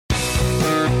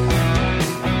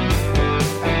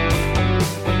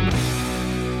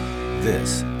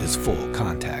Full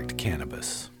Contact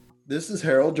Cannabis. This is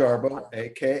Harold Jarbo,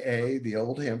 aka the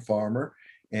Old Hemp Farmer,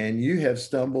 and you have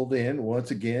stumbled in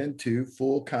once again to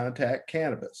Full Contact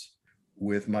Cannabis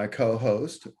with my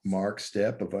co-host Mark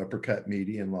Stepp of Uppercut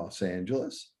Media in Los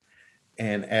Angeles,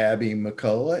 and Abby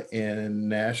McCullough in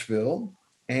Nashville,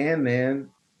 and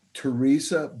then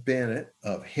Teresa Bennett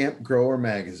of Hemp Grower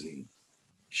Magazine.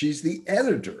 She's the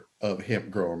editor of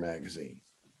Hemp Grower Magazine.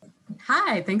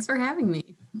 Hi, thanks for having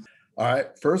me. All right.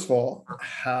 First of all,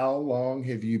 how long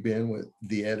have you been with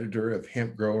the editor of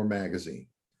Hemp Grower Magazine?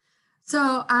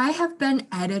 So I have been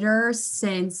editor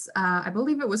since I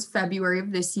believe it was February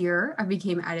of this year. I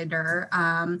became editor.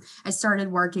 I started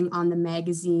working on the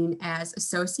magazine as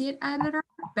associate editor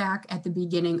back at the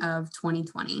beginning of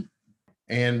 2020.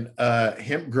 And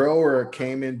Hemp Grower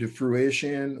came into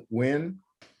fruition when?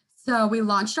 So we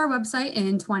launched our website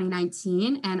in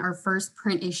 2019, and our first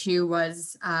print issue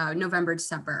was November,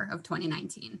 December of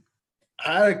 2019.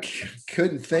 I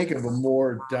couldn't think of a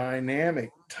more dynamic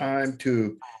time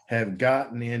to have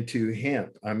gotten into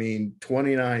hemp. I mean,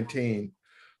 2019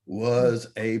 was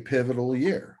a pivotal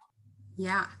year.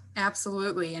 Yeah,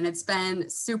 absolutely. And it's been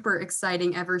super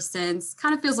exciting ever since.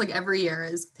 Kind of feels like every year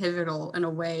is pivotal in a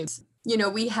way. You know,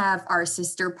 we have our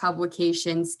sister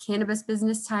publications, Cannabis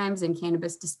Business Times and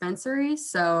Cannabis Dispensary.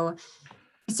 So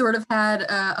we sort of had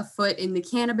a foot in the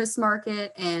cannabis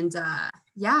market and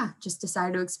just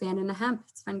decided to expand into hemp.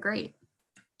 It's been great.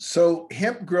 So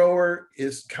Hemp Grower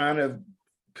is kind of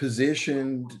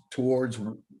positioned towards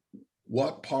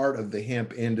what part of the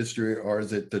hemp industry, or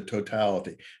is it the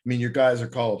totality? I mean, your guys are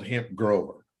called Hemp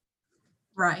Grower.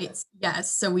 Right.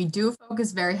 Yes. So we do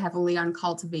focus very heavily on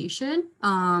cultivation.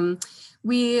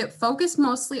 We focus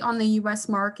mostly on the US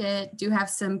market, do have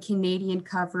some Canadian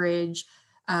coverage,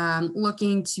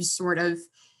 looking to sort of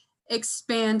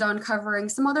expand on covering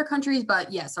some other countries.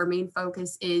 But yes, our main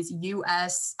focus is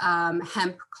US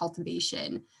hemp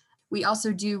cultivation. We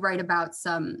also do write about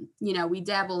some, we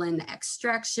dabble in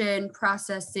extraction,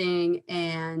 processing,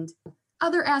 and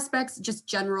other aspects, just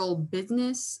general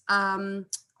business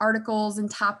articles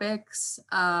and topics.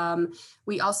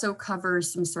 We also cover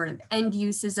some sort of end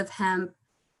uses of hemp,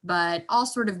 but all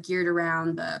sort of geared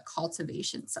around the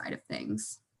cultivation side of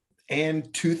things.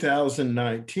 And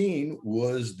 2019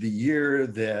 was the year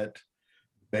that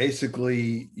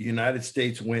basically United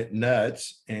States went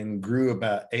nuts and grew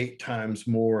about 8 times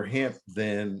more hemp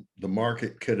than the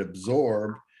market could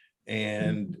absorb,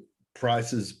 and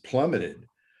prices plummeted.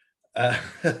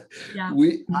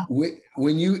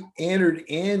 When you entered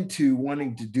into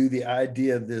wanting to do the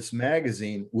idea of this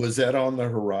magazine, was that on the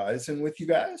horizon with you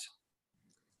guys?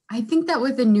 I think that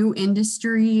with a new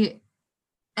industry,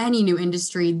 any new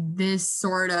industry, this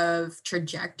sort of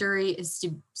trajectory is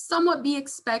to somewhat be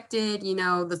expected,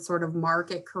 the sort of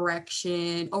market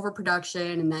correction,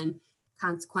 overproduction, and then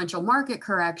consequential market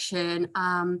correction.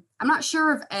 I'm not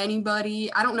sure if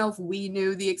anybody, I don't know if we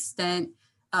knew the extent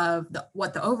of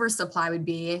what the oversupply would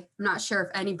be. I'm not sure if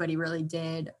anybody really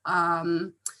did.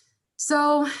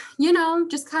 So,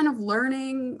 just kind of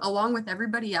learning along with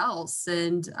everybody else,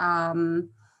 and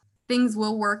things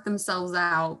will work themselves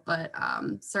out, but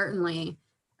certainly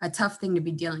a tough thing to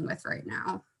be dealing with right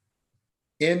now.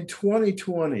 In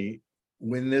 2020,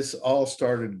 when this all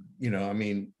started,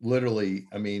 literally,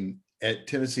 at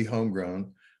Tennessee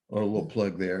Homegrown, or a little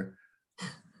plug there,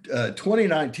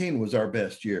 2019 was our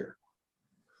best year.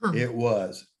 Huh. It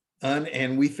was,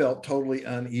 and we felt totally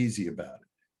uneasy about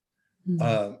it.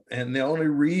 Mm-hmm. And the only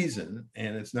reason,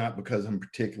 and it's not because I'm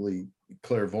particularly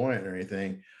clairvoyant or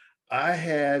anything, I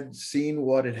had seen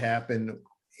what had happened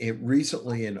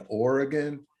recently in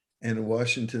Oregon and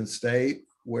Washington State,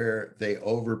 where they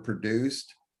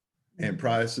overproduced and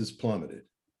prices plummeted.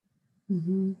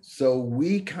 Mm-hmm. So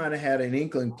we kind of had an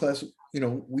inkling. Plus,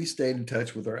 we stayed in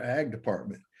touch with our ag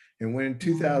department. And when in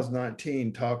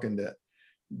 2019, talking to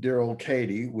dear old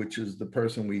Katie, which is the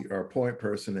person our point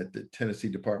person at the Tennessee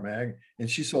Department of Ag, and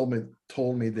she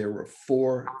told me there were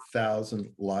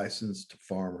 4,000 licensed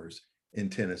farmers in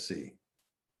Tennessee.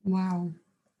 Wow.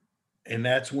 And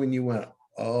that's when you went,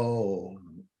 oh,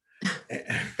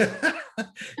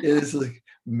 it's like,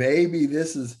 maybe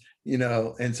this is,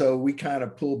 and so we kind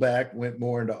of pulled back, went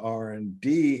more into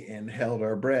R&D and held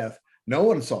our breath. No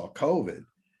one saw COVID.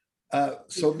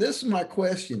 So this is my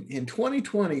question. In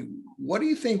 2020, what do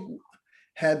you think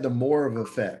had the more of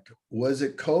effect? Was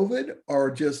it COVID,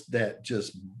 or just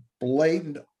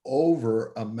blatant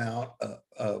amount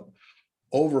of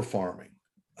over farming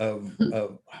of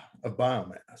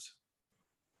biomass?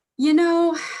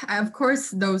 Of course,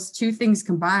 those two things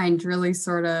combined really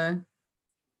sort of,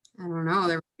 I don't know,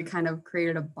 they really kind of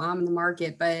created a bomb in the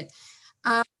market. But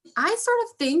I I sort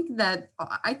of think that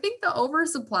I think the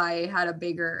oversupply had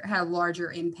a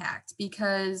larger impact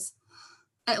because,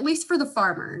 at least for the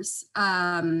farmers,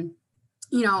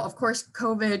 of course,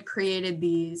 COVID created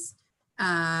these,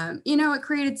 it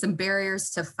created some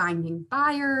barriers to finding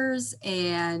buyers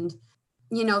and,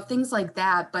 things like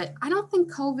that. But I don't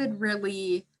think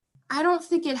I don't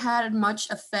think it had much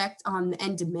effect on the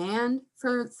end demand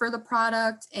for the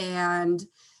product. And,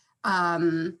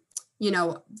 um, you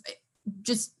know,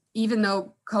 just even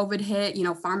though COVID hit,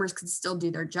 farmers could still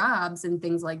do their jobs and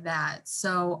things like that.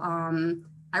 So,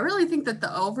 I really think that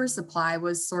the oversupply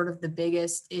was sort of the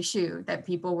biggest issue that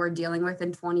people were dealing with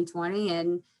in 2020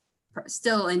 and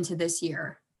still into this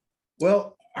year.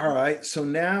 Well, all right. So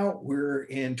now we're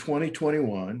in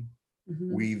 2021.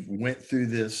 Mhm. We've went through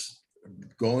this,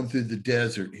 going through the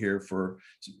desert here for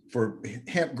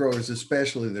hemp growers,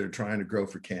 especially that are trying to grow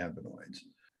for cannabinoids.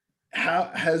 How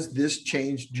has this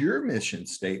changed your mission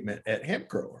statement at Hemp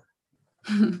Grower?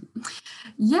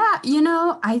 Yeah,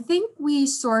 I think we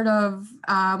sort of,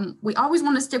 we always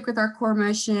want to stick with our core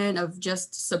mission of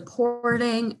just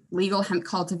supporting legal hemp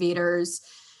cultivators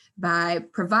by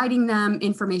providing them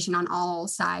information on all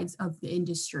sides of the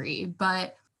industry.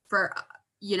 But for,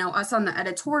 us on the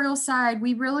editorial side,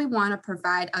 we really want to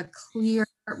provide a clear,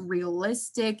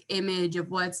 realistic image of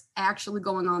what's actually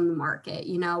going on in the market.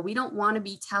 We don't want to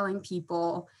be telling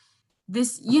people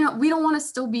this, we don't want to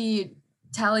still be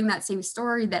telling that same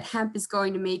story that hemp is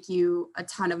going to make you a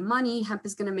ton of money, hemp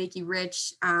is going to make you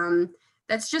rich.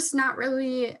 That's just not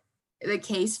really the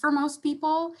case for most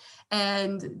people.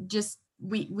 And just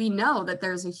we know that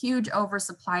there's a huge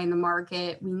oversupply in the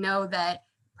market. We know that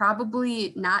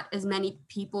probably not as many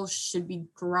people should be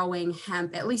growing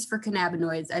hemp, at least for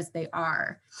cannabinoids, as they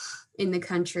are in the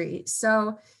country.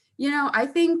 So, I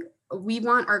think we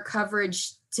want our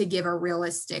coverage to give a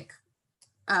realistic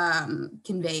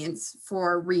conveyance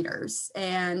for readers.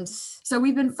 And so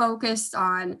we've been focused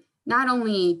on not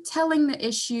only telling the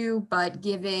issue, but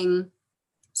giving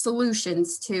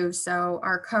solutions too. So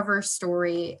our cover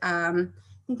story, I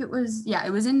think it was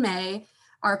in May.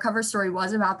 Our cover story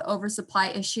was about the oversupply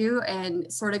issue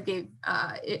and sort of gave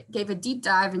a deep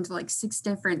dive into like 6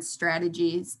 different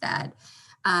strategies that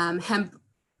hemp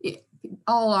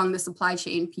all along the supply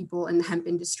chain, people in the hemp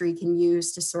industry can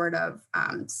use to sort of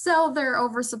sell their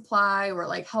oversupply or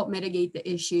like help mitigate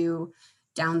the issue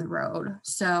down the road.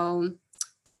 So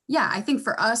yeah, I think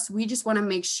for us, we just want to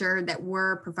make sure that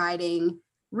we're providing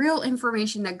real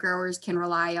information that growers can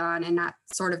rely on and not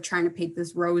sort of trying to paint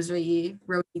this rosy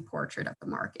portrait of the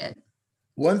market.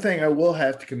 One thing I will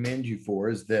have to commend you for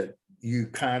is that you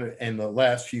kind of, in the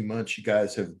last few months, you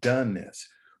guys have done this,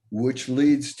 which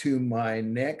leads to my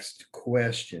next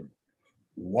question.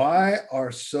 Why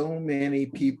are so many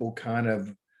people kind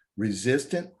of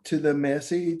resistant to the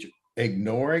message,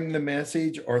 ignoring the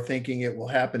message, or thinking it will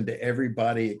happen to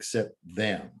everybody except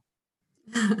them?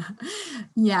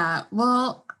 Yeah,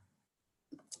 well,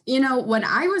 when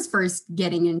I was first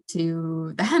getting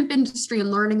into the hemp industry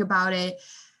and learning about it,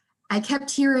 I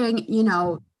kept hearing,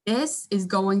 this is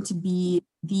going to be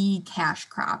the cash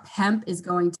crop. Hemp is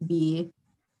going to be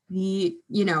the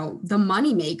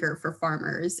money maker for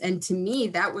farmers. And to me,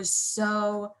 that was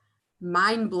so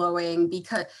mind blowing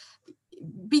because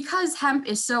hemp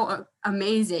is so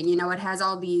amazing. It has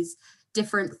all these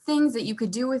different things that you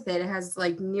could do with it. It has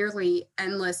like nearly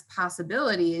endless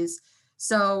possibilities.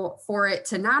 So for it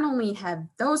to not only have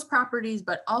those properties,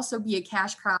 but also be a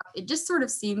cash crop, it just sort of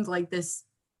seemed like this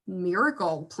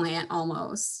miracle plant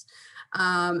almost.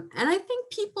 And I think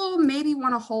people maybe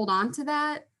want to hold on to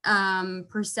that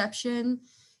perception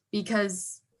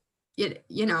because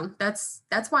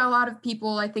that's why a lot of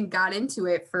people I think got into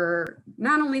it, for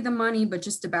not only the money, but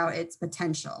just about its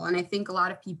potential. And I think a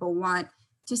lot of people want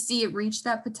to see it reach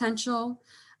that potential,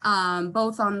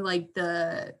 both on like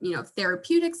the,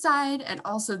 therapeutic side and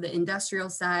also the industrial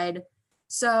side.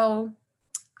 So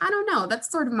I don't know,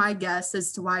 that's sort of my guess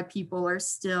as to why people are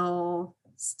still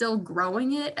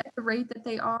growing it at the rate that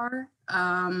they are.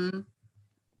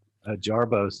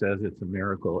 Jarbo says it's a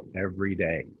miracle every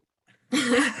day.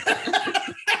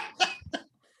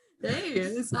 Hey,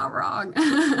 it's not wrong.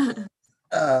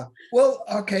 Well,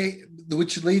 okay,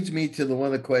 which leads me to one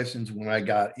of the questions when I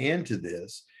got into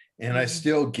this, and I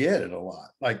still get it a lot.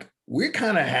 Like, we're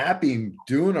kind of happy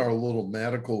doing our little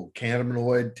medical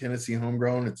cannabinoid Tennessee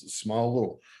Homegrown. It's a small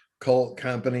little cult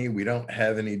company. We don't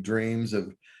have any dreams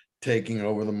of taking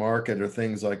over the market or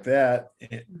things like that.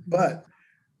 But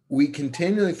we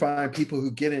continually find people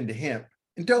who get into hemp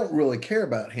and don't really care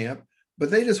about hemp,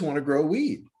 but they just want to grow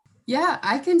weed. Yeah,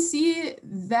 I can see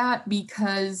that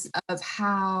because of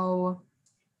how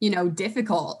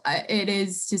difficult it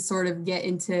is to sort of get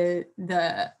into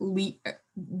the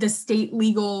state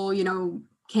legal,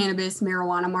 cannabis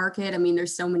marijuana market. I mean,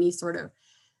 there's so many sort of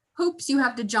hoops you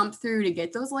have to jump through to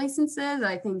get those licenses.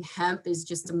 I think hemp is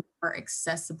just a more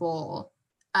accessible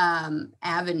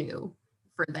avenue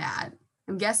for that.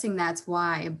 I'm guessing that's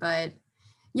why, but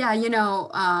yeah,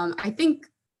 I think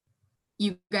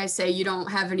you guys say you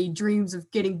don't have any dreams of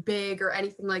getting big or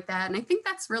anything like that. And I think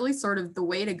that's really sort of the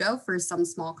way to go for some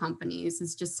small companies,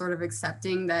 is just sort of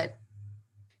accepting that,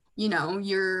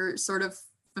 you're sort of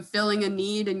fulfilling a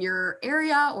need in your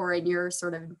area or in your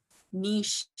sort of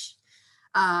niche.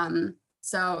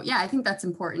 So yeah, I think that's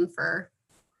important for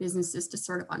businesses to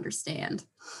sort of understand.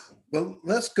 Well,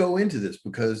 let's go into this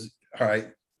because, all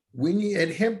right, when you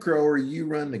at Hemp Grower, you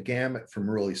run the gamut from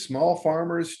really small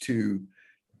farmers to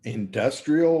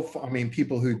industrial, I mean,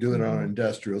 people who do it on an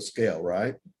industrial scale,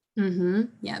 right? Mm-hmm.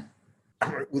 Yeah.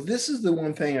 Well, this is the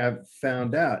one thing I've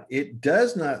found out. It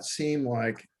does not seem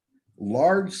like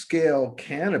large scale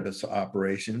cannabis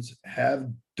operations have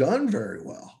done very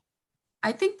well.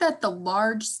 I think that the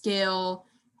large scale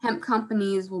hemp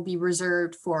companies will be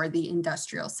reserved for the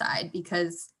industrial side,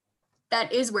 because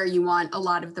that is where you want a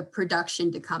lot of the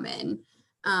production to come in,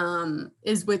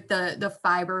 is with the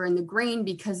fiber and the grain,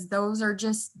 because those are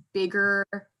just bigger.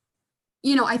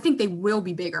 I think they will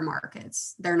be bigger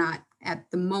markets. They're not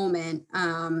at the moment,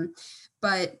 and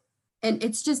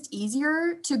it's just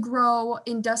easier to grow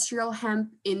industrial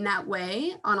hemp in that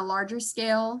way on a larger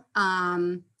scale.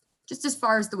 Just as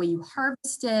far as the way you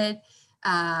harvest it,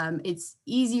 it's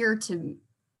easier to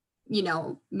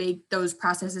make those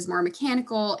processes more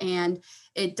mechanical, and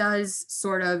it does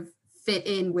sort of fit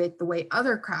in with the way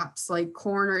other crops like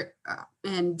corn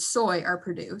and soy are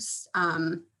produced.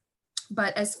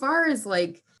 But as far as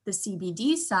like the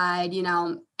CBD side,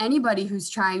 anybody who's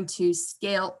trying to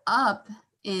scale up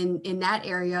in that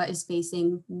area is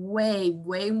facing way,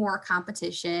 way more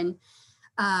competition.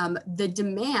 The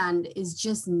demand is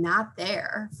just not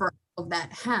there for all of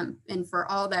that hemp and for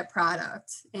all that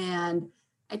product. And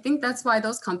I think that's why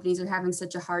those companies are having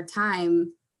such a hard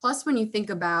time. Plus, when you think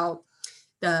about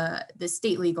the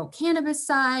state legal cannabis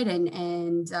side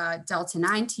and Delta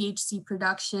 9 THC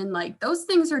production, like those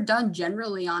things are done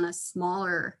generally on a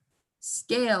smaller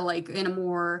scale, like in a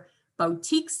more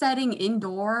boutique setting,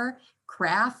 indoor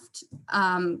craft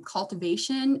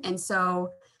cultivation. And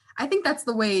so I think that's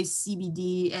the way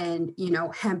CBD and,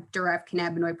 hemp derived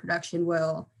cannabinoid production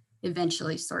will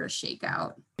eventually sort of shake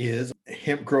out. Is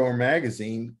Hemp Grower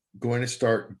Magazine going to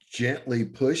start gently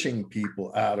pushing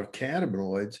people out of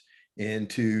cannabinoids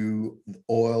into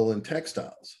oil and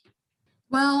textiles?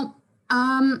 Well,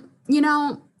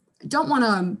 don't want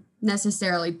to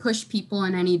necessarily push people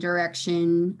in any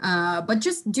direction, but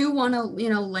just do want to,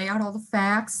 lay out all the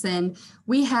facts. And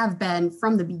we have been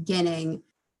from the beginning,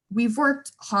 we've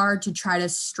worked hard to try to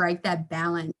strike that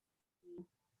balance,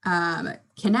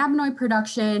 cannabinoid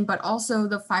production, but also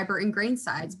the fiber and grain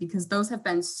sides, because those have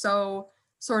been so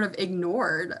sort of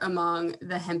ignored among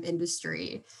the hemp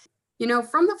industry.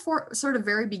 From the sort of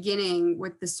very beginning,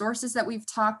 with the sources that we've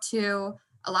talked to,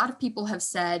 a lot of people have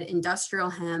said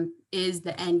industrial hemp is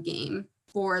the end game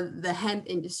for the hemp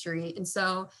industry. And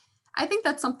so I think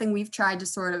that's something we've tried to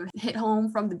sort of hit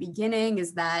home from the beginning,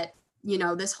 is that,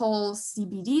 this whole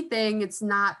CBD thing, it's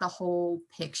not the whole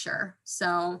picture.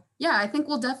 So yeah, I think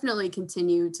we'll definitely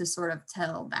continue to sort of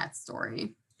tell that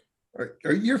story.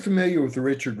 Are you familiar with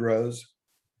Richard Rose?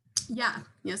 Yeah,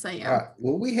 yes, I am. All right.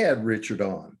 Well, we had Richard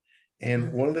on,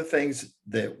 and one of the things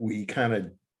that we kind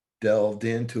of delved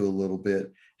into a little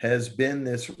bit has been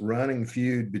this running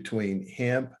feud between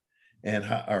hemp and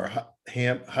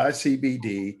hemp, high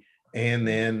CBD, and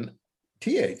then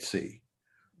THC,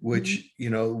 which,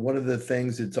 one of the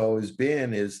things it's always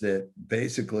been is that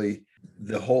basically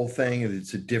the whole thing is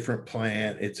it's a different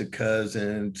plant, it's a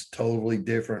cousin, it's totally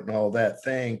different and all that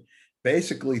thing,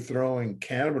 basically throwing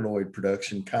cannabinoid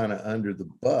production kind of under the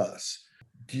bus.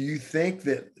 Do you think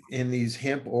that in these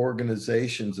hemp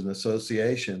organizations and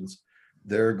associations,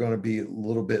 they're going to be a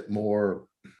little bit more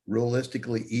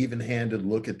realistically even-handed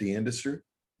look at the industry?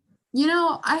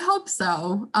 I hope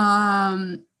so.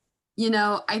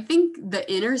 I think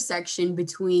the intersection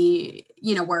between,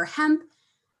 where hemp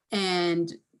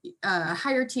and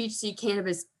higher THC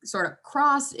cannabis sort of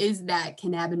cross is that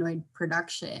cannabinoid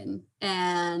production.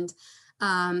 And,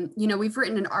 we've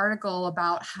written an article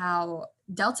about how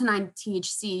Delta 9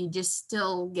 THC just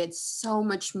still gets so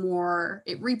much more,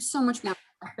 it reaps so much more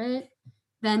profit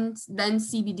than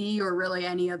CBD or really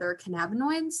any other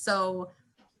cannabinoids. So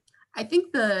I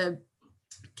think the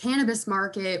cannabis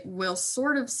market will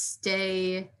sort of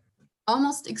stay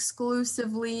almost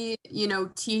exclusively,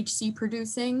 THC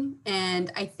producing.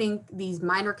 And I think these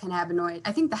minor cannabinoid,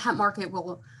 I think the hemp market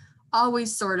will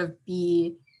always sort of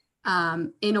be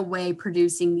in a way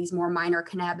producing these more minor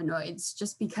cannabinoids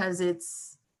just because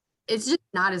it's just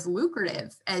not as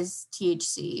lucrative as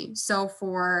THC. So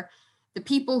for the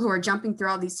people who are jumping through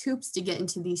all these hoops to get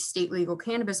into these state legal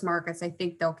cannabis markets, I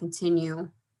think they'll continue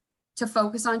to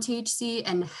focus on THC,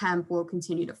 and hemp will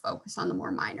continue to focus on the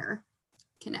more minor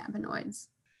cannabinoids.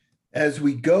 As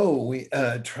we go, we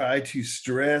try to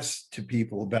stress to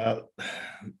people about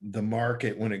the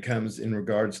market when it comes in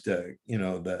regards to,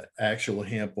 the actual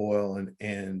hemp oil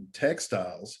and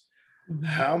textiles. Mm-hmm.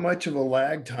 How much of a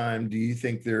lag time do you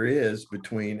think there is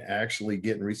between actually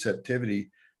getting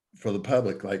receptivity for the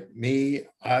public? Like me,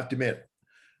 I have to admit,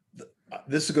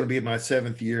 this is going to be my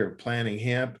 7th year of planting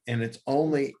hemp, and it's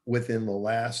only within the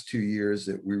last 2 years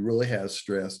that we really have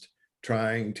stressed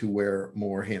trying to wear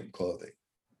more hemp clothing.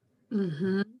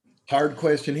 Mm-hmm. Hard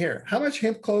question here. How much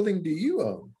hemp clothing do you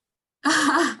own?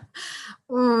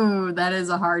 Ooh, that is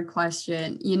a hard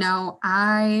question.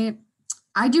 I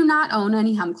do not own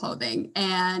any hemp clothing,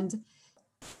 and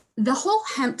the whole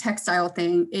hemp textile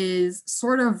thing is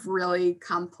sort of really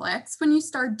complex when you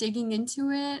start digging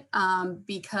into it,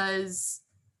 because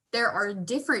there are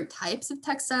different types of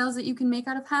textiles that you can make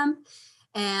out of hemp.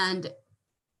 And,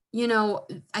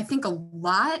 I think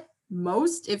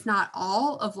most, if not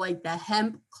all of like the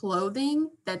hemp clothing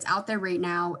that's out there right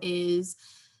now is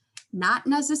not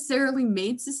necessarily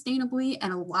made sustainably.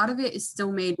 And a lot of it is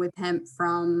still made with hemp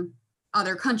from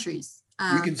other countries.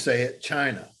 You can say it,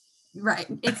 China. Right.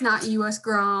 It's not US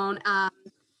grown. And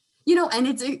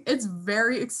it's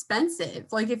very expensive.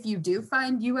 Like if you do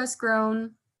find US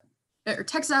grown or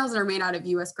textiles that are made out of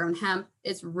US grown hemp,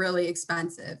 it's really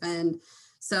expensive. And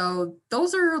so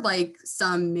those are like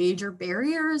some major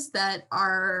barriers that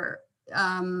are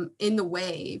in the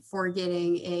way for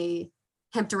getting a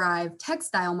hemp derived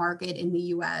textile market in the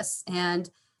US. And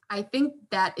I think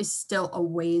that is still a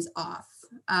ways off,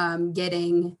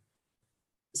 getting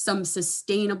some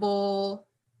sustainable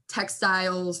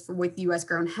textiles with US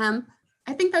grown hemp.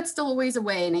 I think that's still a ways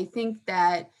away. And I think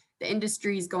that the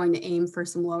industry is going to aim for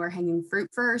some lower hanging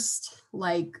fruit first.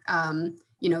 Like,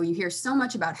 you hear so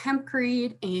much about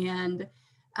hempcrete and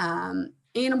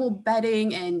animal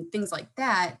bedding and things like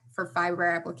that for fiber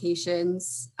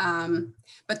applications.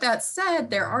 But that said,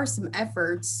 there are some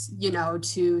efforts,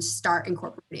 to start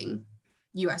incorporating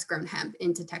US grown hemp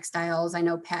into textiles. I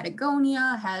know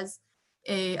Patagonia has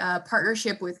a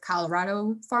partnership with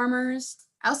Colorado farmers.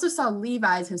 I also saw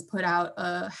Levi's has put out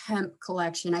a hemp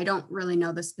collection. I don't really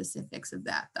know the specifics of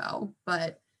that though,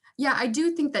 but yeah, I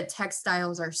do think that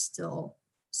textiles are still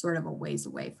sort of a ways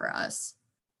away for us.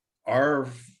 Our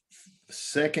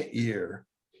second year,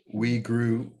 we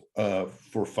grew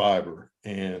for fiber,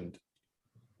 and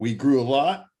we grew a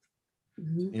lot.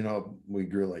 Mm-hmm. We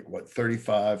grew like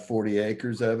 35, 40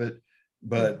 acres of it,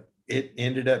 but it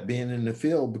ended up being in the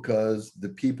field because the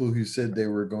people who said they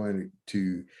were going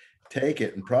to take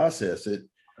it and process it,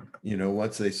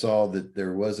 once they saw that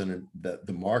there wasn't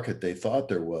the market they thought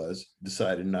there was,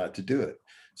 decided not to do it.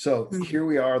 So here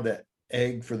we are, that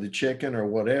egg for the chicken or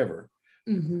whatever.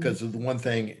 Because of the one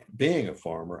thing, being a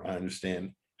farmer, I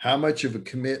understand how much of a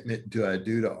commitment do I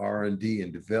do to R&D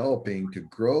and developing to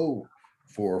grow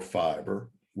for fiber,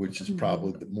 which is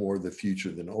probably more the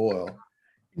future than oil,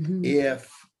 if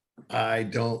I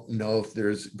don't know if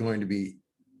there's going to be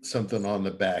something on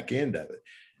the back end of it.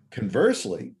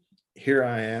 Conversely, here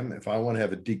I am, if I want to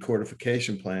have a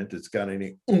decortification plant that's got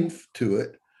any oomph to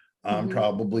it, I'm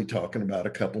probably talking about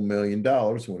a couple $1 million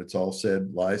when it's all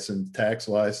said, tax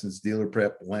license, dealer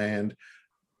prep, land,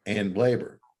 and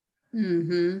labor.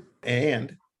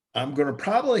 And I'm going to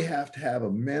probably have to have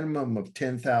a minimum of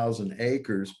 10,000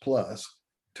 acres plus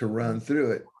to run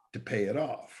through it to pay it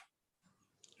off.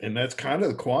 And that's kind of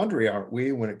the quandary, aren't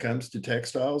we, when it comes to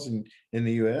textiles in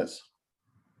the US?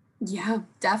 Yeah,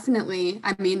 definitely.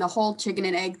 I mean, the whole chicken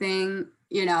and egg thing,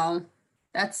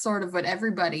 that's sort of what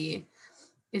everybody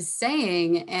is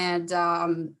saying. And,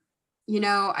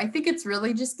 I think it's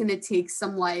really just going to take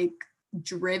some like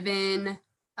driven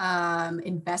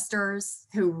investors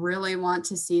who really want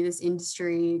to see this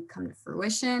industry come to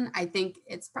fruition. I think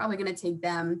it's probably going to take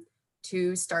them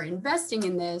to start investing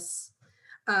in this.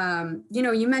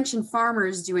 You mentioned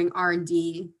farmers doing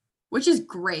R&D, which is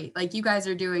great. Like you guys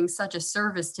are doing such a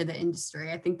service to the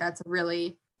industry. I think that's a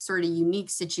really sort of unique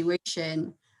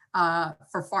situation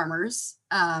for farmers.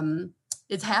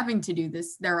 Is having to do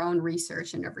their own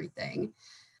research and everything.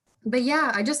 But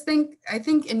yeah, I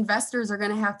think investors are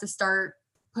going to have to start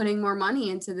putting more money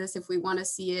into this if we want to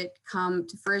see it come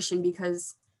to fruition,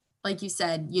 because like you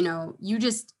said, you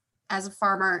just, as a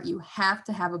farmer, you have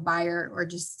to have a buyer, or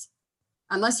just,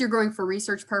 unless you're growing for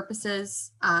research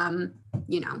purposes,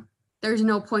 there's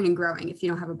no point in growing if you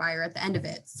don't have a buyer at the end of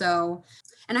it. So,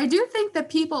 and I do think that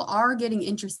people are getting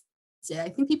interested. I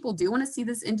think people do want to see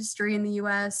this industry in the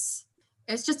US.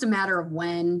 It's just a matter of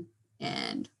when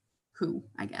and who,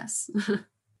 I guess.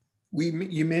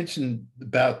 You mentioned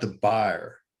about the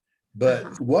buyer,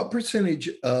 but what percentage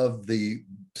of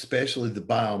especially the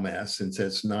biomass, since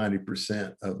that's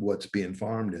 90% of what's being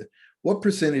farmed, what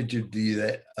percentage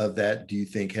of that do you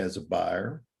think has a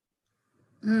buyer?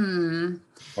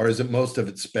 Or is it most of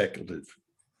it speculative?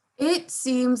 It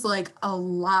seems like a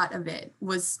lot of it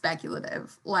was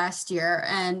speculative last year.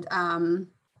 And I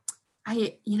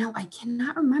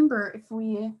cannot remember if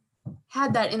we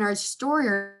had that in our story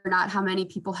or not, how many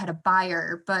people had a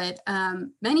buyer, but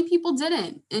many people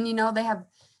didn't. And, they have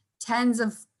tens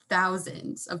of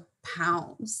thousands of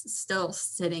pounds still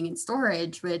sitting in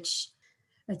storage, which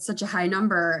it's such a high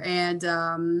number. And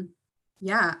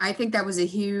I think that was a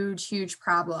huge, huge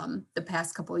problem the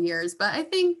past couple of years. But I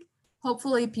think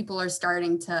hopefully people are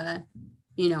starting to,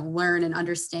 learn and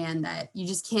understand that you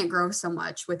just can't grow so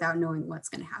much without knowing what's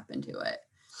going to happen to it.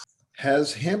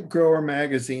 Has Hemp Grower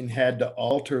Magazine had to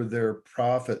alter their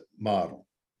profit model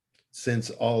since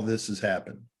all this has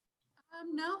happened?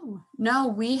 No,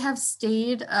 we have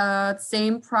stayed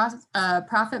same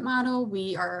profit model.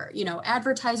 We are,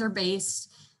 advertiser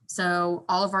based. So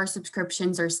all of our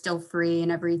subscriptions are still free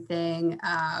and everything.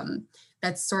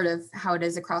 That's sort of how it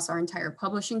is across our entire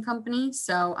publishing company.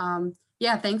 So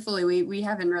thankfully we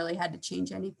haven't really had to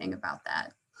change anything about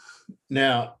that.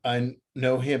 Now, I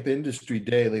know Hemp Industry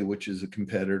Daily, which is a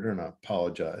competitor, and I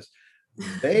apologize,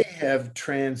 they have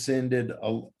transcended,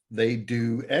 they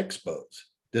do expos.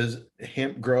 Does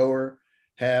Hemp Grower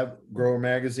have Grower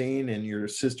Magazine and your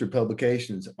sister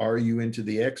publications? Are you into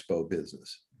the expo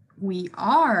business? We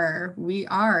are.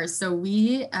 So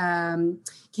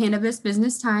Cannabis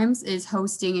Business Times is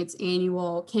hosting its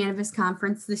annual cannabis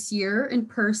conference this year in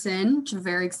person, which I'm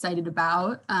very excited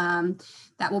about.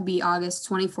 That will be August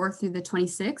 24th through the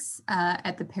 26th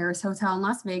at the Paris Hotel in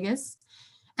Las Vegas.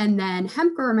 And then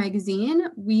Hemp Grower Magazine,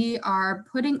 we are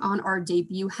putting on our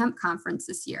debut hemp conference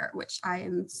this year, which I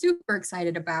am super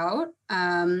excited about.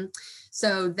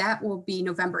 So that will be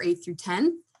November 8th through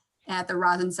 10th at the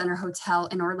Rosin Center Hotel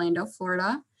in Orlando,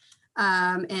 Florida.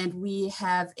 And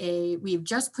we've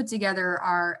just put together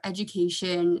our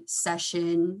education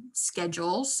session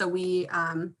schedule. So we,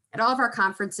 at all of our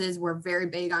conferences, we're very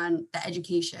big on the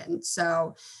education.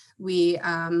 So we,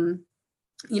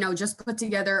 just put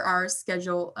together our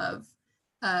schedule of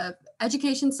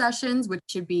education sessions, which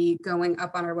should be going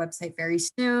up on our website very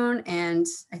soon. And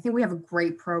I think we have a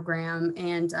great program.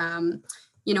 And,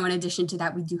 in addition to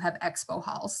that, we do have expo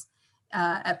halls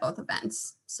at both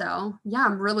events. So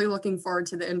I'm really looking forward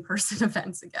to the in-person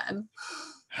events again.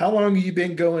 How long have you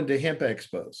been going to hemp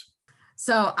expos?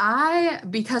 So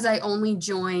because I only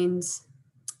joined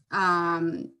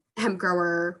Hemp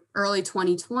Grower early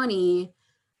 2020,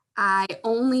 I've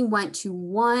only been to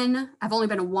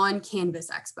one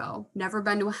cannabis expo, never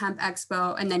been to a hemp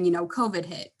expo. And then, COVID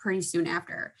hit pretty soon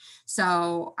after.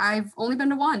 So I've only been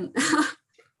to one.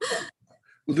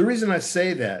 Well, the reason I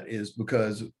say that is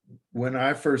because when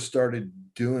I first started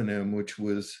doing them, which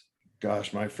was,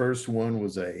 my first one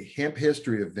was a hemp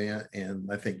history event in,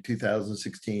 I think,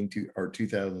 2016 or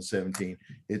 2017.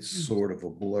 It's sort of a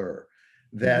blur.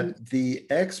 That the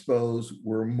expos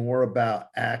were more about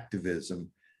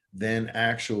activism than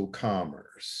actual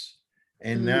commerce.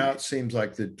 And now it seems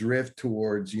like the drift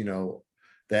towards,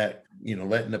 that,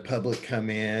 letting the public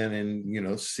come in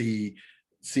and,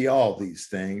 see all these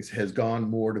things has gone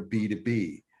more to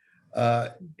B2B.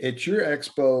 At your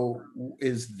expo,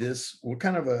 is this, what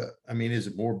kind of is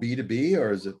it more B2B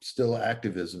or is it still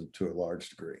activism to a large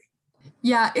degree?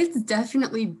 Yeah, it's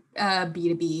definitely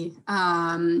B2B.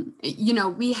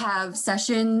 We have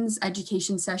sessions,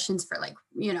 education sessions for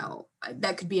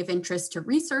that could be of interest to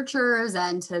researchers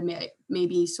and to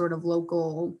maybe sort of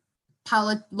local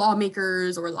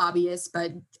lawmakers or lobbyists.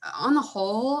 But on the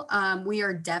whole, we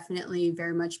are definitely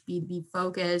very much B2B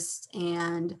focused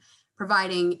and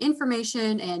providing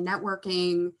information and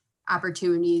networking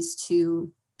opportunities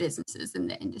to businesses in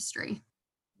the industry.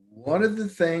 One of the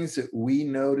things that we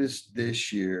noticed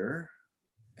this year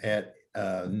at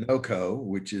NOCO,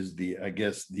 which is the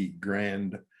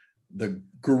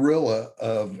gorilla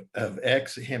of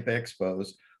hemp expos,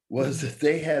 was that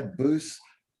they had booths,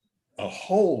 a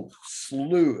whole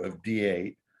slew of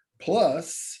D8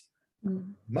 plus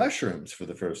mushrooms for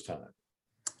the first time.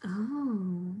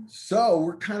 Oh. So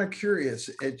we're kind of curious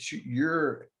at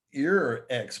your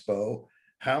expo,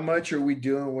 how much are we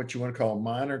doing what you want to call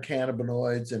minor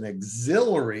cannabinoids and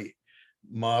auxiliary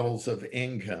models of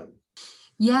income?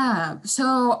 Yeah,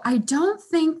 so I don't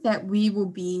think that we will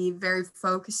be very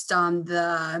focused on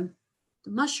the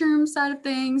mushroom side of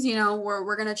things.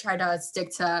 We're gonna try to stick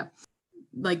to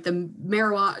like the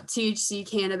marijuana, THC,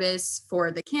 cannabis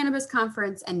for the cannabis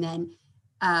conference, and then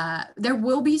there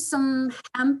will be some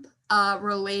hemp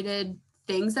related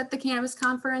things at the cannabis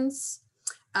conference,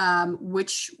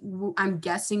 which I'm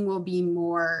guessing will be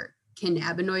more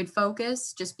cannabinoid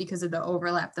focused, just because of the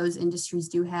overlap those industries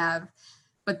do have.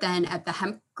 But then at the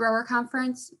hemp grower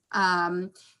conference,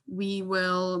 we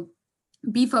will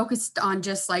be focused on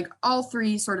just like all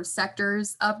three sort of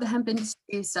sectors of the hemp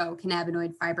industry. So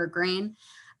cannabinoid, fiber, grain.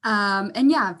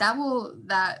 And yeah,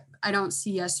 that I don't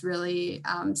see us really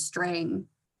straying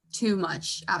too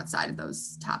much outside of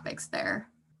those topics there.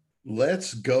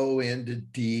 Let's go into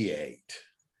D8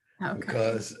 Okay.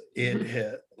 because it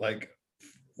had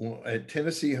at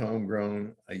Tennessee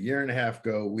Homegrown a year and a half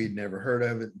ago, we'd never heard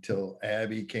of it until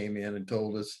Abby came in and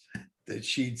told us that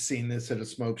she'd seen this at a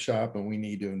smoke shop and we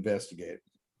need to investigate.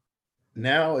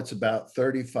 Now it's about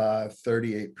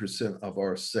 38% of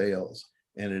our sales,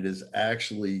 and it has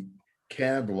actually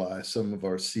cannibalized some of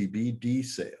our CBD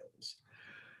sales.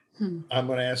 I'm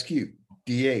going to ask you,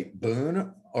 D8,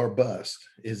 boon or bust?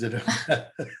 Is it?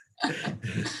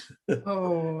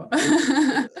 Oh.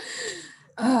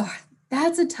 Oh,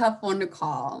 that's a tough one to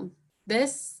call.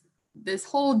 This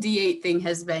whole D8 thing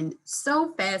has been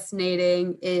so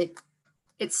fascinating. It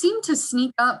seemed to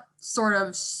sneak up sort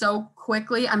of so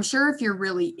quickly. I'm sure if you're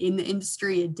really in the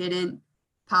industry, it didn't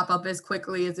pop up as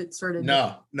quickly as it sort of did.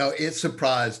 No, it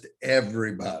surprised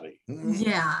everybody.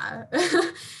 Yeah.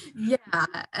 Yeah.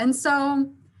 And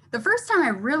so the first time I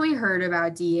really heard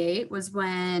about D8 was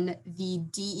when the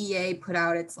DEA put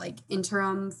out its like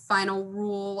interim final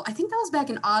rule. I think that was back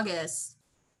in August,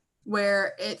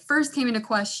 where it first came into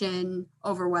question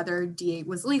over whether D8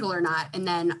 was legal or not. And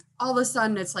then all of a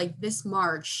sudden it's like this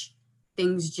March,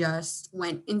 things just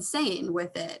went insane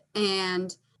with it.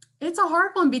 And it's a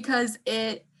hard one because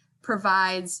it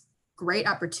provides great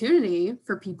opportunity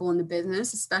for people in the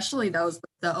business, especially those with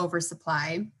the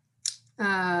oversupply.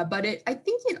 But I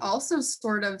think it also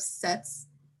sort of sets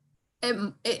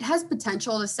it has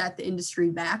potential to set the industry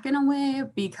back in a way,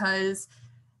 because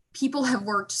people have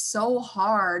worked so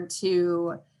hard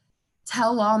to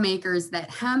tell lawmakers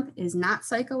that hemp is not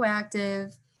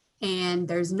psychoactive and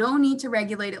there's no need to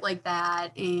regulate it like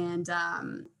that. And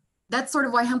that's sort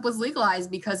of why hemp was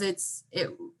legalized, because it's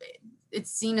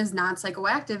seen as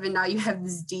non-psychoactive, and now you have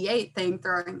this D8 thing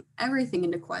throwing everything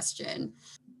into question.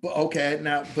 Okay,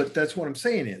 now, but that's what I'm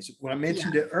saying is, when I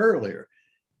mentioned it earlier,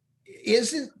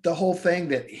 isn't the whole thing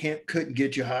that hemp couldn't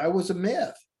get you high was a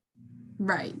myth?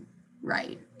 Right.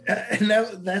 And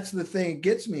that's the thing that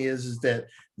gets me is that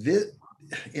this,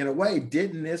 in a way,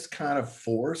 didn't this kind of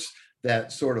force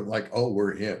that sort of like, oh,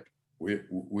 we're hemp.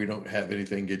 We don't have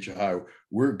anything get you high.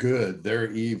 We're good.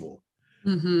 They're evil.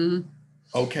 Mm-hmm.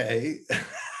 Okay.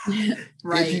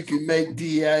 Right. If you can make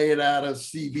D8 out of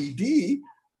CBD,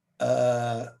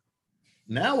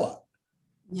 now what?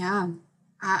 Yeah.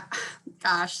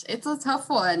 Gosh, it's a tough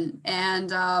one.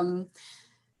 And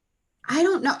I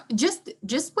don't know, just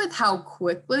with how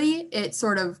quickly it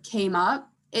sort of came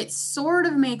up, it sort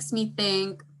of makes me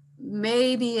think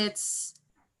maybe it's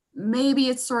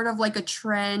sort of like a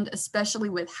trend, especially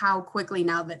with how quickly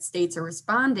now that states are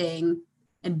responding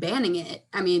and banning it.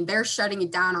 I mean, they're shutting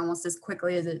it down almost as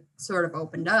quickly as it sort of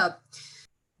opened up.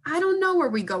 I don't know where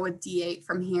we go with D8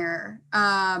 from here.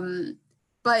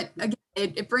 But again,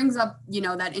 it brings up,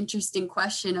 that interesting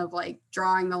question of like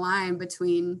drawing the line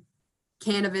between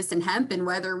cannabis and hemp and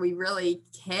whether we really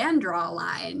can draw a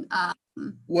line.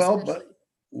 But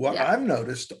what I've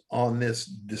noticed on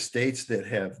the states that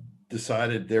have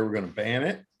decided they were going to ban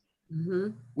it,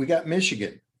 we got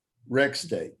Michigan, rec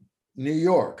state, New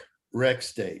York, rec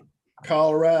state,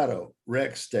 Colorado,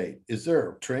 rec state. Is there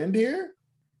a trend here?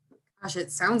 Gosh,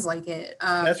 it sounds like it.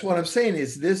 That's what I'm saying.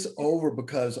 Is this over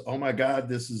because, oh my God,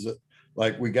 this is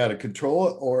like we got to control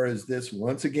it, or is this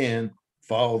once again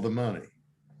follow the money?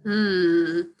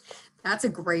 That's a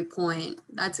great point.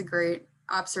 That's a great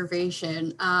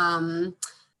observation.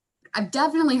 I've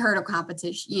definitely heard of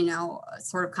competition,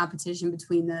 sort of competition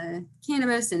between the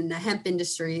cannabis and the hemp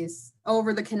industries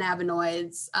over the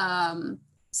cannabinoids.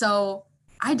 So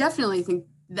I definitely think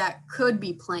that could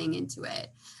be playing into it.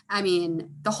 I mean,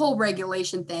 the whole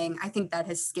regulation thing, I think that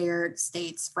has scared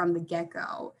states from the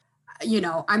get-go.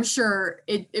 I'm sure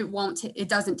it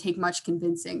doesn't take much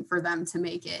convincing for them to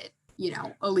make it,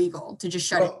 illegal, to just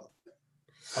shut it. Well,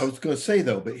 I was going to say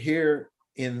though, but here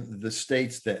in the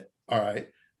states that, all right,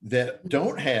 that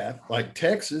don't have, like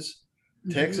Texas,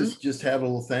 Texas just had a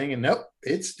little thing and nope,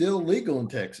 it's still legal in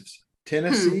Texas.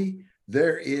 Tennessee,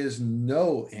 there is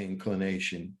no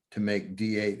inclination to make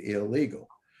D8 illegal,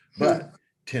 but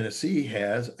Tennessee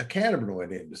has a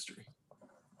cannabinoid industry.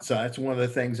 So that's one of the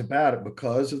things about it,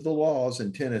 because of the laws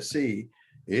in Tennessee.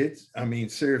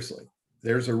 Seriously,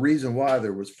 there's a reason why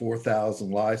there was 4,000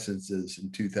 licenses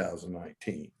in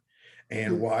 2019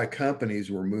 and why companies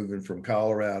were moving from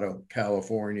Colorado,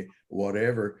 California,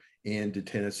 whatever, into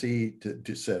Tennessee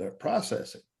to set up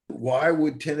processing. Why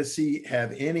would Tennessee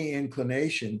have any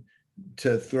inclination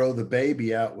to throw the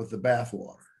baby out with the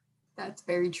bathwater? That's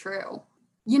very true.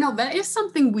 That is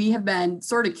something we have been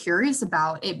sort of curious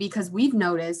about it, because we've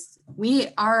noticed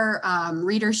our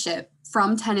readership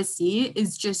from Tennessee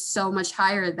is just so much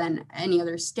higher than any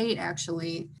other state,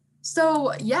 actually.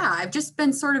 So yeah, I've just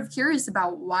been sort of curious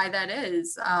about why that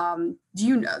is.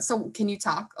 So can you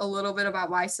talk a little bit about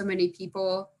why so many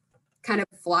people kind of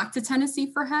flock to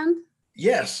Tennessee for hemp?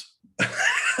 Yes.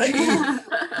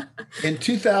 In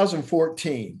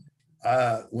 2014,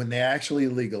 when they actually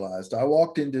legalized, I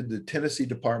walked into the Tennessee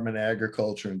Department of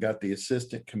Agriculture and got the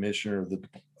assistant commissioner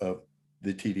of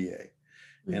the TDA.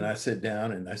 And I sat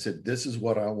down and I said, this is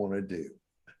what I want to do,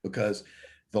 because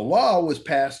the law was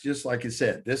passed just like it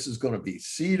said. This is going to be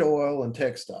seed oil and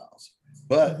textiles.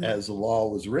 But as the law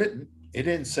was written, it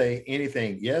didn't say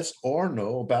anything yes or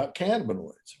no about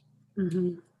cannabinoids.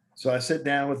 So I sat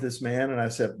down with this man and I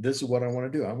said, this is what I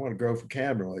want to do. I want to grow for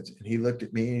cannabinoids. And he looked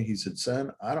at me and he said,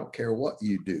 son, I don't care what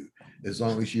you do, as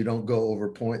long as you don't go over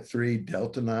 0.3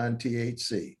 Delta 9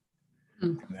 THC.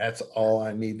 And that's all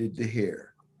I needed to hear.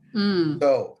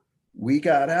 So we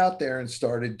got out there and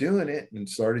started doing it and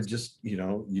started just,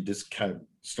 you just kind of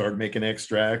start making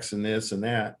extracts and this and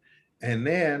that. And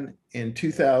then in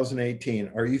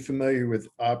 2018, are you familiar with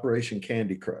Operation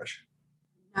Candy Crush?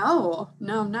 No,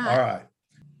 I'm not. All right.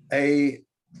 A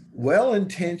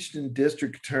well-intentioned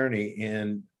district attorney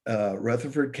in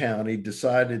Rutherford County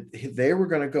decided they were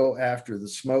going to go after the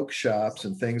smoke shops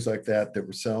and things like that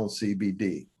were selling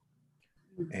CBD.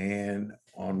 And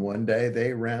on one day,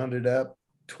 they rounded up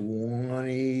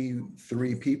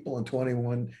 23 people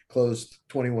and closed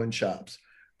 21 shops,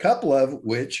 a couple of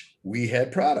which we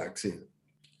had products in.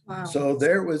 Wow. So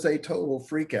there was a total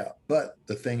freak out. But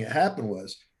the thing that happened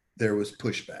was there was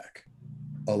pushback,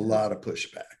 a lot of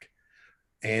pushback.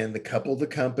 And the couple of the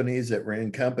companies that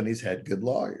ran companies had good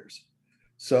lawyers.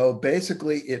 So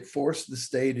basically, it forced the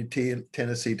state of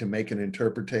Tennessee to make an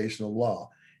interpretation of law.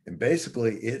 And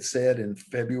basically, it said in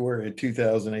February of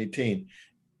 2018,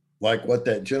 like what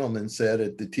that gentleman said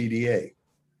at the TDA,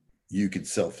 you could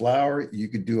sell flour, you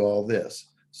could do all this.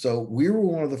 So we were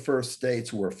one of the first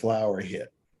states where flour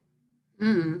hit.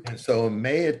 And so in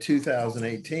May of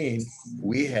 2018,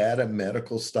 we had a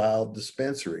medical style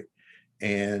dispensary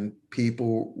and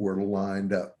people were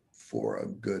lined up for a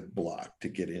good block to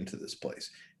get into this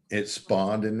place. It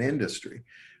spawned an industry.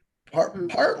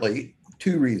 Partly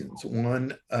two reasons.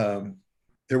 One,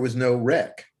 there was no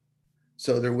rec.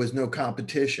 So there was no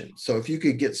competition. So if you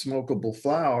could get smokable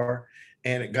flour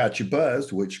and it got you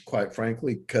buzzed, which quite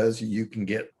frankly, because you can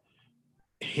get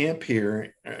hemp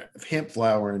here, hemp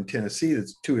flour in Tennessee,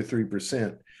 that's 2 or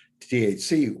 3%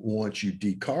 THC once you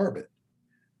decarb it.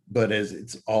 But as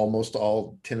it's almost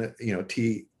all THCA,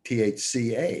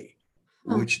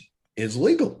 which is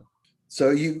legal.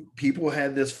 So people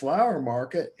had this flower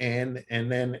market, and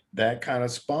then that kind of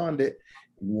spawned it.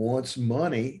 Wants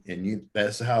money, and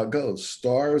that's how it goes.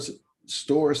 Stores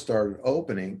started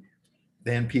opening,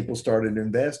 then people started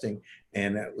investing,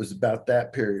 and it was about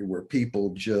that period where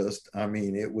people just,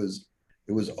 it was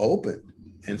open,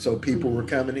 and so people were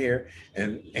coming here,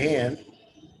 and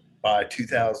by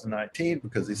 2019,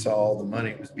 because they saw all the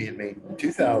money was being made in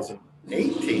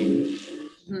 2018,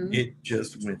 it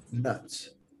just went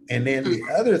nuts. And then the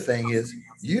other thing is,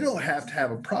 you don't have to have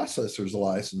a processor's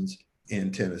license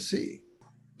in Tennessee.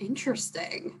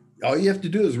 Interesting. All you have to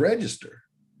do is register.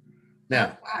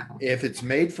 Now, Wow. if it's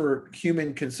made for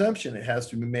human consumption, it has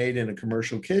to be made in a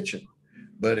commercial kitchen.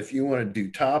 But if you want to do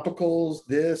topicals,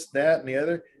 this, that, and the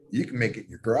other, you can make it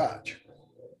in your garage.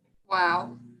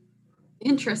 Wow.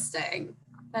 Interesting.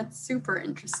 That's super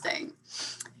interesting.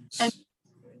 And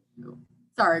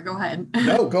sorry, go ahead.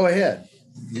 No, go ahead.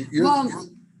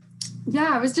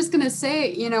 Yeah, I was just going to say,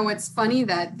 it's funny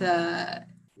that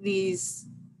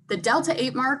the Delta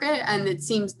 8 market, and it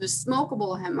seems the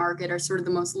smokable hemp market are sort of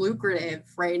the most lucrative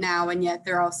right now, and yet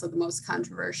they're also the most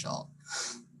controversial.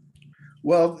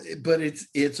 Well, but it's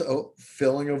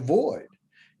filling a void.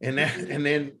 And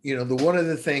then, the one of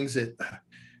the things that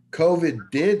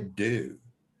COVID did do,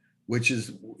 which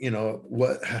is,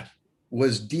 what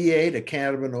was D8 a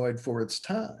cannabinoid for its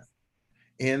time,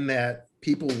 in that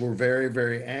people were very,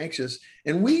 very anxious.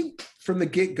 And we, from the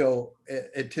get-go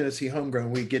at Tennessee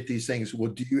Homegrown, we get these things. Well,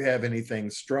 do you have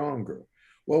anything stronger?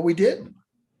 Well, we didn't.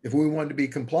 If we wanted to be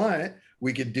compliant,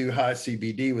 we could do high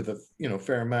CBD with a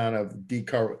fair amount of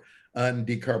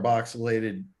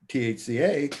undecarboxylated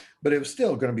THCA, but it was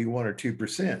still going to be 1 or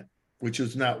 2%, which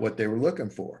is not what they were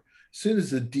looking for. As soon as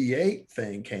the D8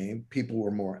 thing came, people were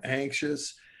more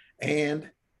anxious. And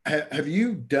have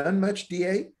you done much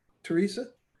D8, Teresa?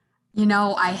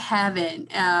 I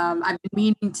haven't. I've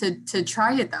been meaning to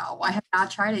try it though. I have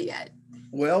not tried it yet.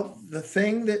 Well, the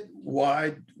thing that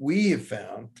why we have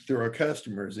found through our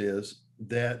customers is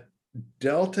that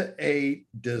Delta 8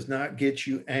 does not get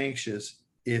you anxious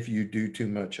if you do too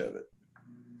much of it,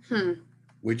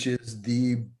 which is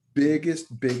the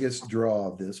biggest draw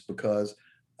of this, because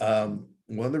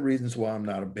one of the reasons why I'm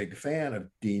not a big fan of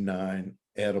D9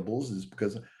 edibles is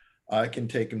because I can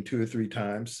take them 2 or 3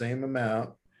 times, same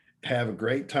amount, have a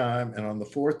great time. And on the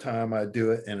 4th time I do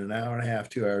it, and an hour and a half,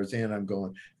 2 hours in, I'm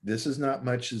going, this is not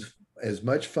as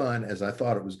much fun as I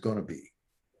thought it was going to be.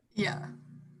 Yeah.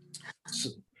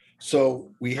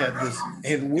 So we had this,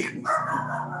 and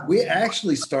we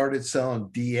actually started selling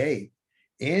D8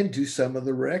 into some of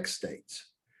the rec states.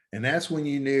 And that's when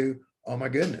you knew, oh my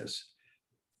goodness,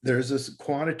 there's this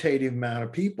quantitative amount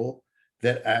of people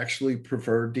that actually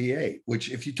prefer D8, which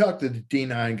if you talk to the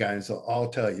D9 guys, they'll all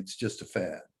tell you it's just a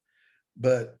fad.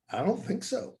 But I don't think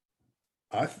so.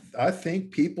 I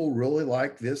think people really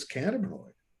like this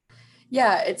cannabinoid.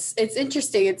 Yeah, it's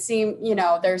interesting. It seems,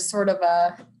 there's sort of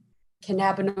a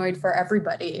cannabinoid for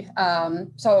everybody.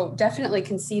 So definitely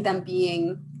can see them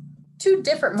being 2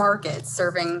 different markets,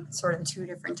 serving sort of 2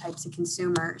 different types of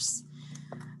consumers.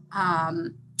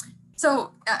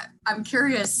 So I'm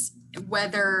curious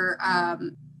whether,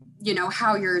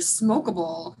 how your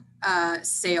smokable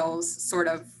sales sort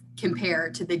of compare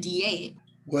to the D8.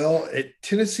 Well, at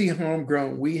Tennessee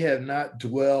Homegrown, we have not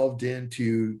delved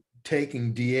into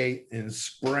taking D8 and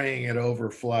spraying it over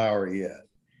flower yet.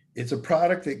 It's a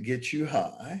product that gets you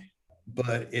high,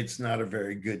 but it's not a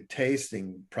very good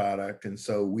tasting product. And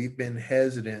so we've been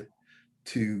hesitant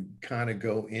to kind of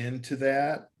go into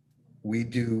that. We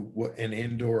do an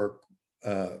indoor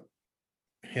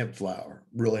hemp flower,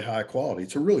 really high quality.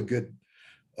 It's a really good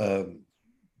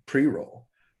pre-roll.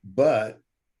 But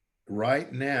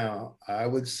right now, I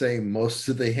would say most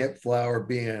of the hemp flower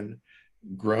being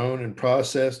grown and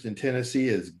processed in Tennessee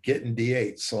is getting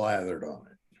D8 slathered on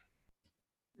it.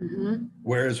 Mm-hmm.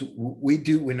 Whereas we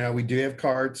do have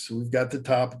carts. We've got the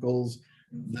topicals,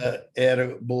 the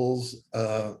edibles,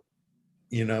 but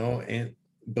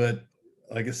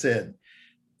like I said,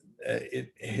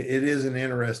 it is an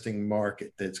interesting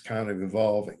market that's kind of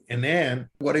evolving. And then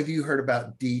what have you heard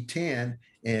about D10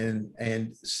 and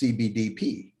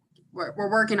CBDP? We're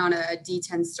working on a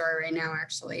D10 story right now,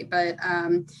 actually. But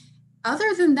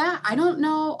other than that, I don't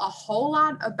know a whole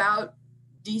lot about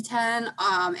D10.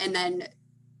 And then,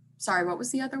 sorry, what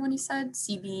was the other one you said?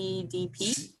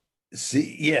 CBDP?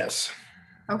 Yes.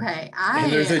 Okay.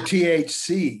 And there's a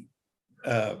THC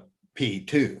P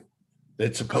too.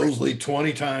 That's supposedly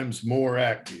 20 times more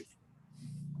active.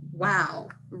 Wow,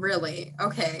 really?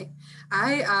 Okay.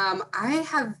 I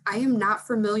am not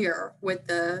familiar with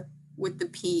the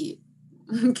P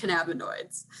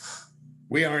cannabinoids.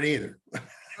 We aren't either.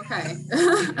 Okay.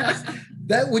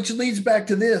 That which leads back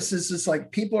to this is just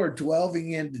like people are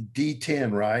delving into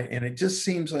D10, right? And it just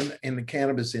seems in the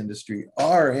cannabis industry,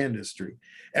 our industry,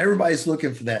 everybody's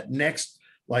looking for that next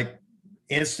like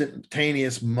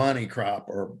instantaneous money crop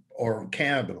or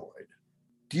cannabinoid.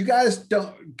 Do you guys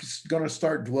going to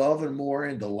start delving more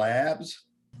into labs?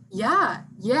 Yeah.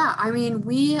 I mean,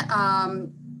 we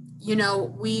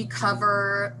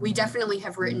definitely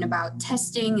have written about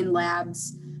testing in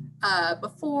labs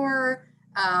before,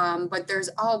 but there's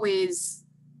always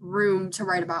room to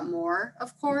write about more,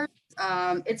 of course.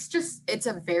 It's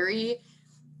a very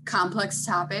complex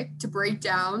topic to break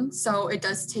down, so it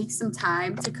does take some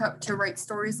time to write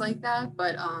stories like that,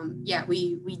 but yeah,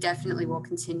 we definitely will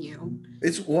continue.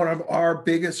 It's one of our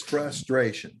biggest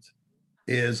frustrations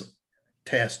is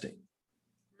testing.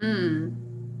 This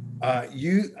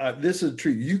is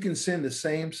true. You can send the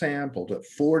same sample to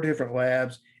 4 different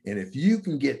labs, and if you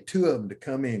can get 2 of them to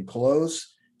come in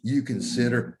close, you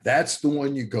consider that's the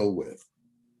one you go with.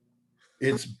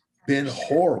 It's been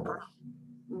horrible.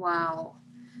 Wow.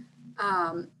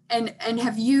 And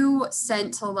have you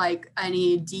sent to like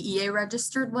any DEA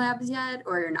registered labs yet,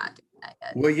 or you're not doing that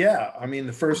yet? Well, yeah, I mean,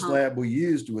 the first Uh-huh. lab we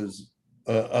used was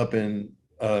up in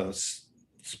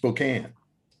Spokane.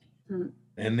 Hmm.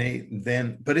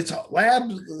 And but it's a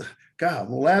lab. God,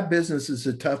 the lab business is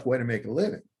a tough way to make a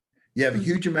living. You have a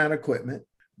huge amount of equipment,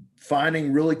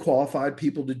 finding really qualified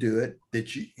people to do it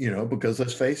that because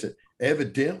let's face it,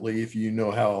 evidently, if you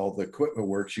know how all the equipment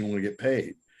works, you want to get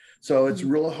paid. So it's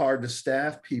really hard to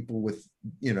staff people with,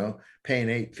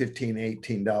 paying $15,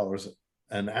 $18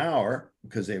 an hour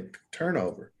because they have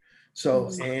turnover. So,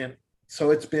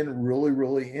 so it's been really,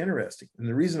 really interesting. And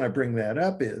the reason I bring that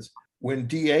up is when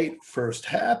D8 first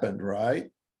happened,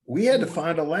 right? We had to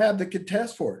find a lab that could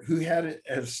test for it, who had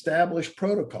established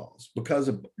protocols, because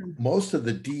of most of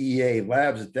the DEA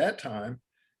labs at that time,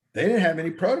 they didn't have any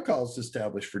protocols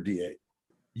established for D8.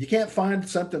 You can't find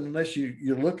something unless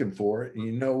you're looking for it and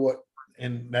you know what.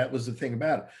 And that was the thing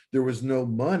about it. There was no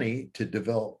money to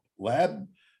develop lab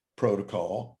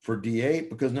protocol for D8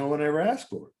 because no one ever asked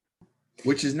for it,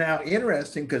 which is now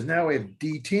interesting because now we have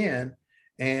D10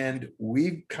 and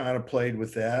we've kind of played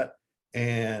with that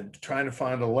and trying to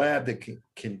find a lab that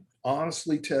can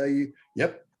honestly tell you,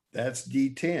 yep, that's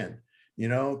D10,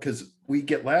 because we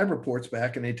get lab reports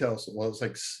back and they tell us, well, it's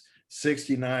like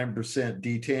 69%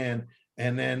 D10.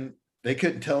 And then they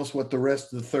couldn't tell us what the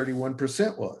rest of the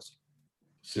 31% was.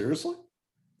 Seriously?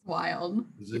 Wild.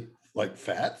 Is it like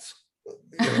fats?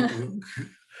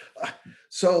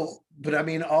 So, but I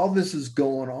mean, all this is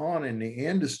going on in the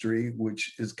industry,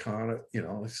 which is kind of,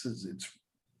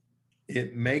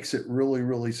 it makes it really,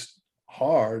 really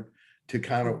hard to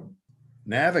kind of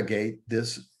navigate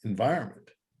this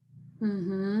environment.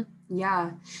 Mm-hmm.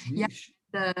 Yeah. Yeah.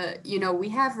 We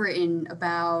have written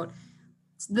about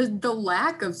the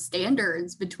lack of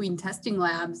standards between testing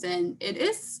labs, and it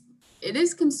is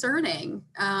concerning,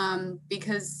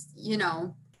 because,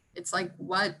 it's like,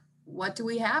 what do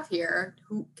we have here?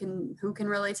 Who can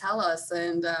really tell us?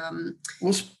 And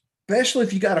well, especially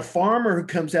if you got a farmer who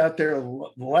comes out there, the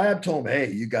lab told them,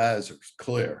 hey, you guys are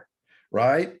clear,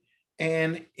 right?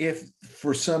 And if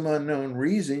for some unknown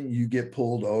reason you get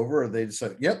pulled over, or they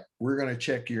decide, yep, we're going to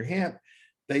check your hemp,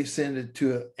 they send it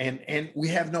to and we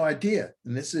have no idea.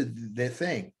 And this is the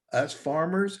thing, us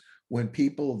farmers, when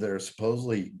people that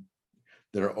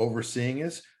are overseeing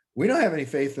us, we don't have any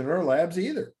faith in our labs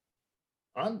either.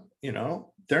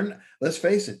 Let's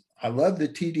face it, I love the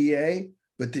TDA,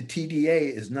 but the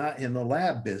TDA is not in the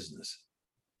lab business.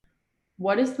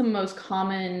 What is the most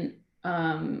common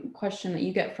question that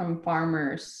you get from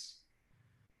farmers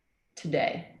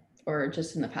today, or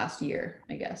just in the past year,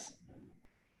 I guess?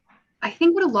 I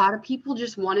think what a lot of people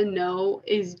just want to know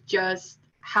is just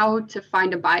how to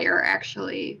find a buyer,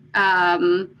 actually.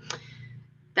 That's,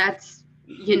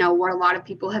 what a lot of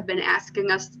people have been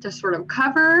asking us to sort of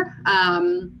cover.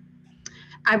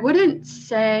 I wouldn't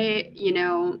say,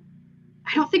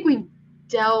 I don't think we've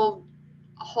delved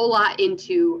a whole lot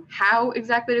into how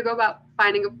exactly to go about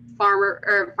finding a farmer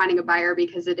or finding a buyer,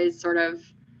 because it is sort of,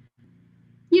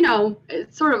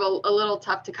 it's sort of a little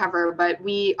tough to cover, but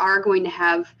we are going to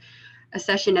have a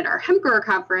session at our HempGrower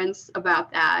conference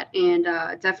about that, and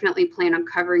definitely plan on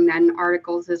covering that in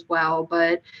articles as well.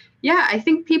 But yeah, I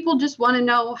think people just want to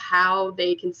know how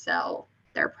they can sell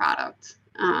their product.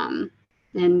 And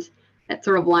that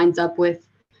sort of lines up with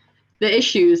the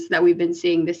issues that we've been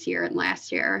seeing this year and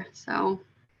last year. So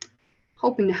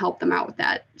hoping to help them out with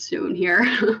that soon here.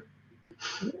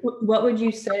 What would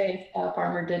you say if a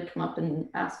farmer did come up and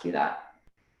ask you that?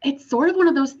 It's sort of one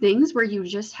of those things where you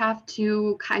just have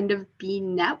to kind of be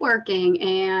networking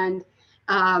and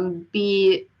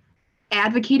be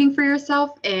advocating for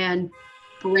yourself and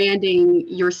branding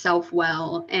yourself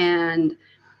well. And,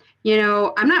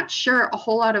 I'm not sure a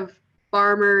whole lot of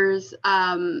farmers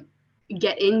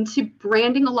get into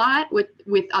branding a lot with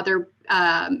other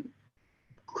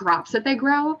crops that they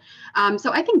grow.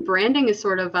 So I think branding is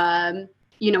sort of,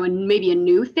 maybe a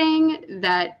new thing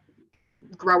that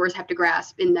growers have to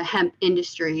grasp in the hemp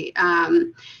industry.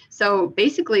 So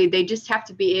basically, they just have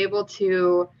to be able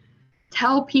to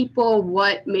tell people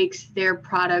what makes their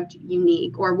product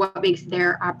unique, or what makes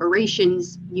their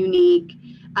operations unique,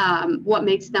 what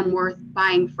makes them worth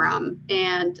buying from.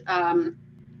 And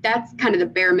that's kind of the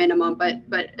bare minimum,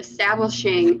 but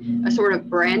establishing a sort of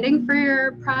branding for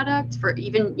your product, for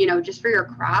even, just for your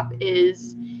crop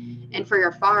and for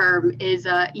your farm is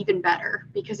even better,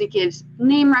 because it gives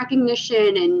name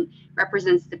recognition and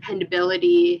represents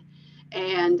dependability.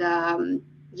 And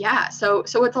so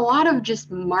it's a lot of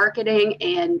just marketing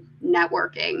and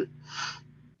networking.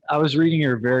 I was reading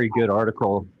your very good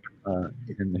article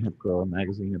in the Hemp Grower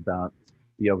magazine about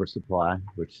the oversupply,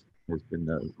 which has been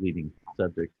the leading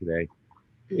subject today.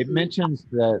 It mentions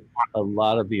that a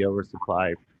lot of the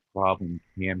oversupply problem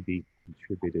can be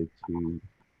contributed to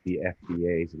the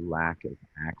FDA's lack of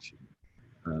action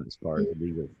as far as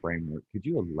legal framework. Could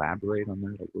you elaborate on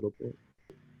that a little bit?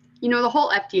 You know, the whole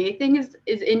FDA thing is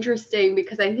interesting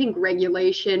because I think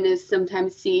regulation is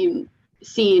sometimes seen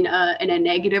in a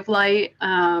negative light.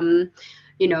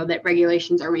 You know, that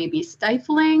regulations are maybe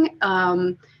stifling.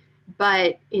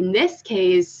 But in this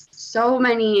case, so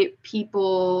many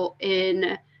people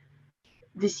in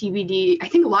the CBD, I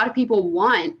think a lot of people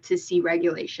want to see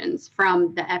regulations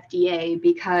from the FDA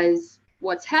because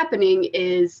what's happening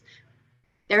is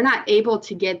they're not able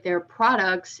to get their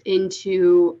products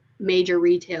into major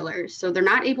retailers. So they're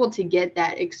not able to get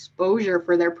that exposure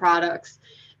for their products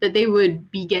that they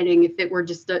would be getting if it were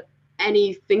just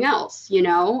anything else, you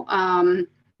know?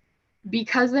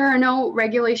 Because there are no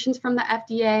regulations from the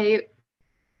FDA,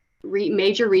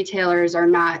 major retailers are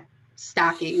not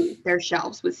stocking their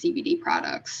shelves with CBD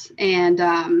products. And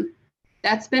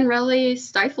that's been really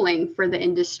stifling for the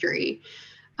industry.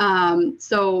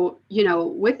 So, you know,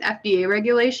 with FDA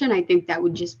regulation, I think that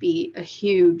would just be a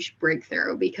huge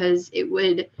breakthrough because it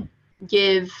would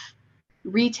give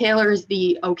retailers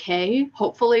the okay,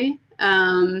 hopefully,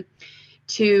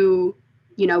 to,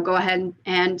 you know, go ahead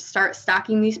and start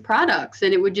stocking these products.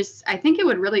 And it would just, I think it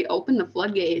would really open the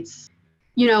floodgates.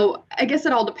 You know, I guess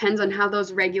it all depends on how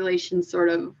those regulations sort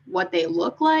of what they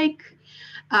look like.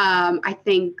 I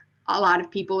think a lot of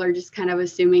people are just kind of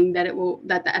assuming that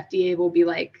that the FDA will be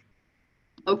like,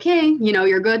 okay, you know,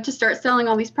 you're good to start selling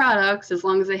all these products as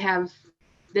long as they have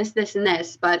this, and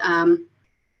this. But,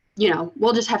 you know,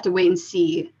 we'll just have to wait and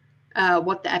see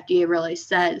what the FDA really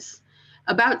says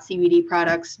about CBD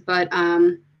products. But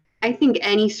I think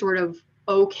any sort of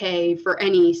okay for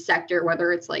any sector,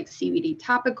 whether it's like CBD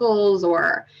topicals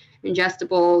or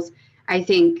ingestibles, I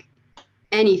think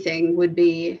anything would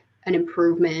be an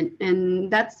improvement.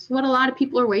 And that's what a lot of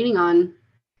people are waiting on.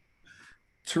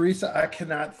 Teresa, I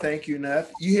cannot thank you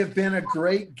enough. You have been a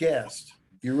great guest.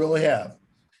 You really have.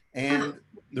 And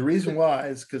the reason why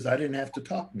is because I didn't have to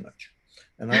talk much.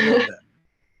 And I love that.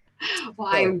 Well,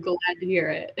 I'm glad to hear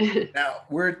it. Now,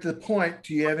 we're at the point,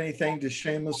 do you have anything to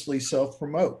shamelessly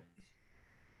self-promote?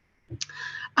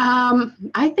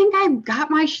 I think I've got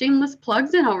my shameless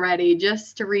plugs in already.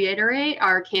 Just to reiterate,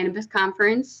 our cannabis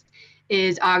conference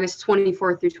is August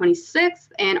 24th through 26th,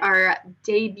 and our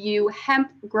debut hemp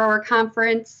grower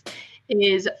conference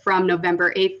is from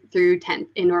November 8th through 10th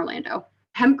in Orlando.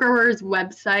 Hemp Grower's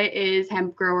website is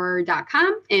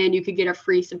hempgrower.com, and you could get a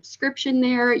free subscription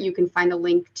there. You can find a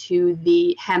link to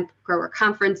the Hemp Grower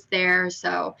Conference there.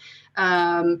 So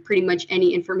pretty much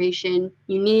any information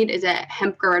you need is at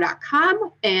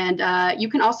hempgrower.com. And you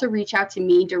can also reach out to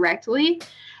me directly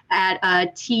at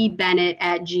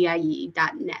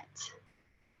tbennett@gie.net.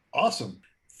 Awesome.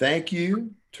 Thank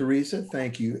you, Teresa.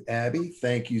 Thank you, Abby.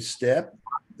 Thank you, Step.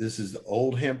 This is the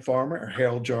Old Hemp Farmer,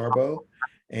 Harold Jarboe.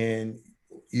 And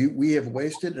we have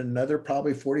wasted another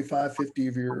probably 45, 50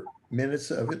 of your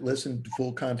minutes of it. Listen to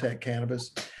Full Contact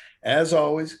Cannabis. As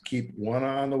always, keep one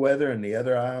eye on the weather and the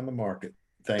other eye on the market.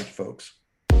 Thank you, folks.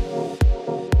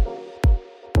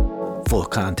 Full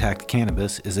Contact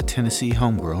Cannabis is a Tennessee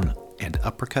homegrown and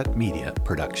Uppercut Media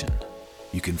production.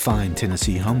 You can find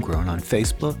Tennessee Homegrown on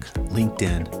Facebook,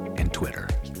 LinkedIn, and Twitter.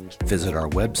 Visit our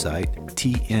website,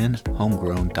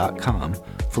 tnhomegrown.com,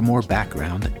 for more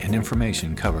background and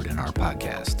information covered in our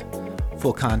podcast.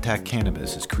 Full Contact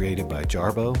Cannabis is created by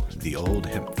Jarboe, the Old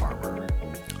Hemp Farmer.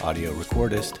 Audio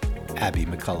recordist, Abby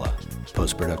McCullough.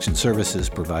 Post-production services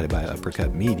provided by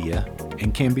Uppercut Media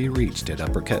and can be reached at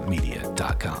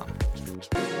uppercutmedia.com.